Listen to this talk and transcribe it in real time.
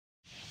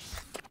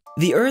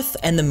The Earth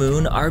and the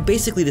Moon are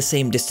basically the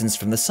same distance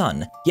from the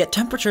Sun, yet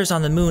temperatures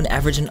on the Moon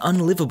average an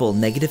unlivable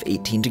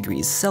 -18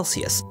 degrees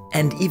Celsius,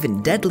 and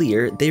even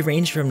deadlier, they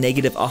range from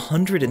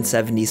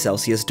 -170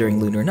 Celsius during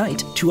lunar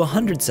night to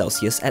 100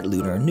 Celsius at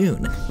lunar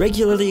noon,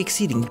 regularly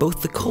exceeding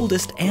both the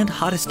coldest and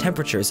hottest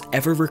temperatures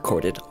ever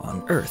recorded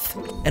on Earth.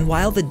 And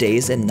while the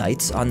days and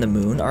nights on the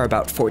Moon are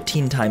about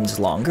 14 times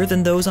longer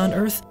than those on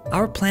Earth,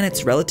 our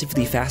planet's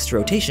relatively fast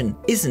rotation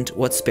isn't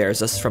what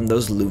spares us from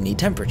those loony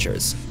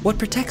temperatures. What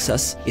protects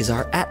us is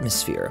our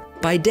atmosphere.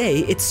 By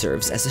day, it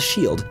serves as a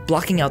shield,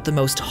 blocking out the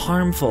most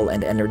harmful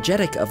and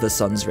energetic of the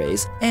sun's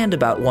rays and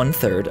about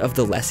 1/3 of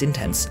the less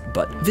intense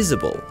but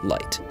visible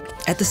light.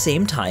 At the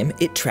same time,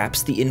 it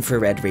traps the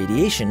infrared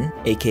radiation,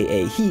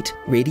 aka heat,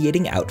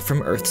 radiating out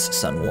from Earth's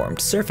sun-warmed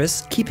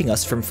surface, keeping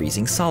us from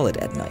freezing solid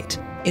at night.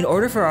 In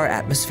order for our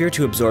atmosphere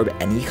to absorb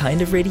any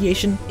kind of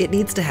radiation, it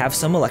needs to have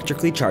some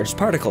electrically charged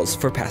particles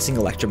for passing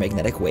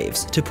electromagnetic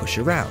waves to push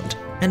around.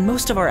 And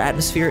most of our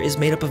atmosphere is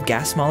made up of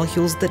gas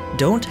molecules that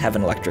don't have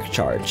an electric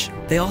charge.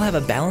 They all have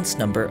a balanced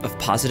number of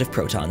positive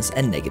protons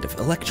and negative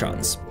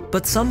electrons.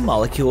 But some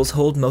molecules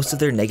hold most of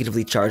their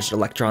negatively charged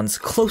electrons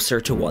closer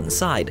to one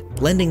side,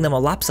 lending them a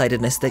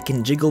lopsidedness that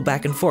can jiggle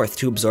back and forth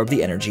to absorb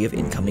the energy of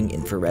incoming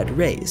infrared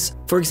rays.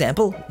 For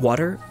example,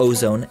 water,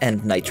 ozone,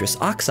 and nitrous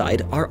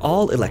oxide are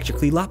all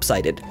electrically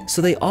lopsided,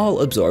 so they all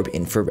absorb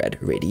infrared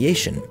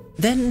radiation.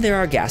 Then there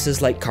are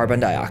gases like carbon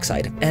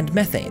dioxide and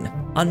methane.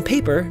 On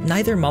paper,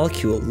 neither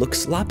molecule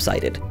looks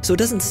lopsided, so it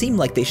doesn't seem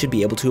like they should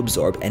be able to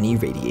absorb any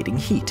radiating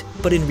heat.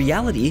 But in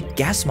reality,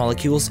 gas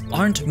molecules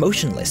aren't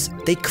motionless.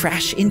 They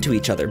crash into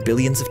each other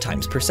billions of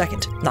times per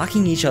second,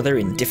 knocking each other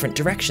in different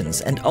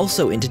directions and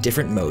also into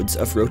different modes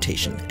of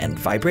rotation and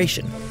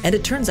vibration. And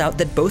it turns out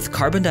that both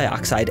carbon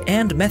dioxide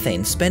and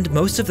methane spend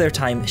most of their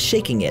time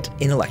shaking it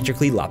in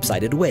electrically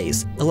lopsided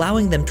ways,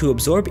 allowing them to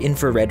absorb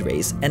infrared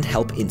rays and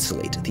help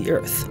insulate the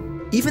Earth.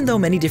 Even though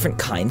many different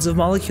kinds of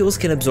molecules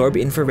can absorb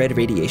infrared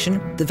radiation,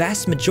 the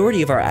vast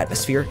majority of our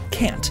atmosphere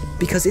can't,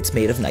 because it's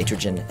made of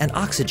nitrogen and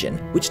oxygen,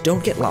 which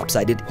don't get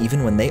lopsided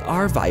even when they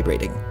are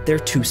vibrating. They're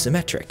too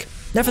symmetric.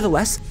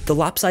 Nevertheless, the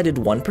lopsided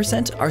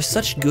 1% are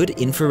such good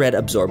infrared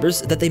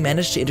absorbers that they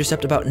manage to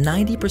intercept about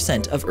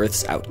 90% of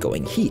Earth's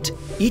outgoing heat.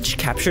 Each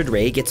captured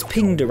ray gets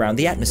pinged around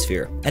the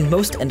atmosphere, and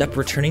most end up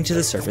returning to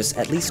the surface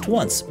at least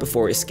once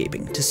before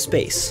escaping to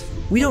space.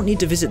 We don't need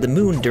to visit the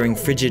Moon during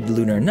frigid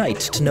lunar night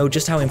to know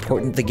just how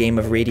important the game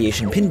of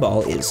radiation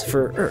pinball is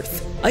for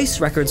Earth. Ice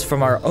records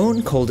from our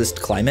own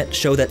coldest climate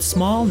show that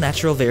small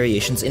natural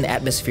variations in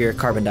atmospheric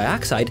carbon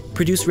dioxide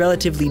produce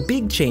relatively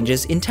big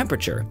changes in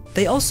temperature.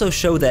 They also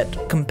show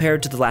that,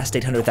 compared to the last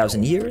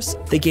 800,000 years,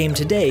 the game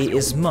today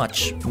is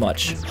much,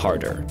 much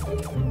harder.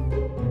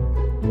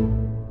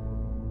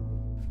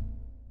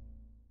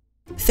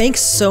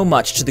 Thanks so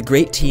much to the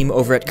great team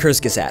over at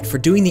Kurzgesagt for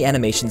doing the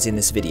animations in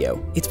this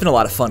video. It's been a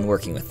lot of fun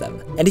working with them.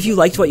 And if you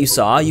liked what you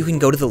saw, you can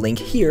go to the link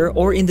here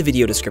or in the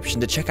video description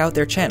to check out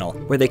their channel,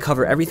 where they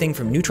cover everything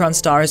from neutron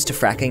stars to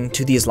fracking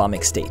to the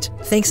Islamic State.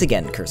 Thanks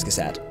again,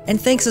 Kurzgesagt. And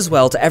thanks as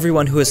well to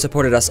everyone who has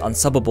supported us on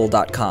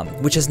Subbable.com,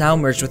 which has now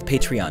merged with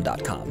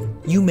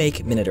Patreon.com. You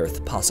make Minute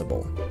Earth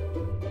possible.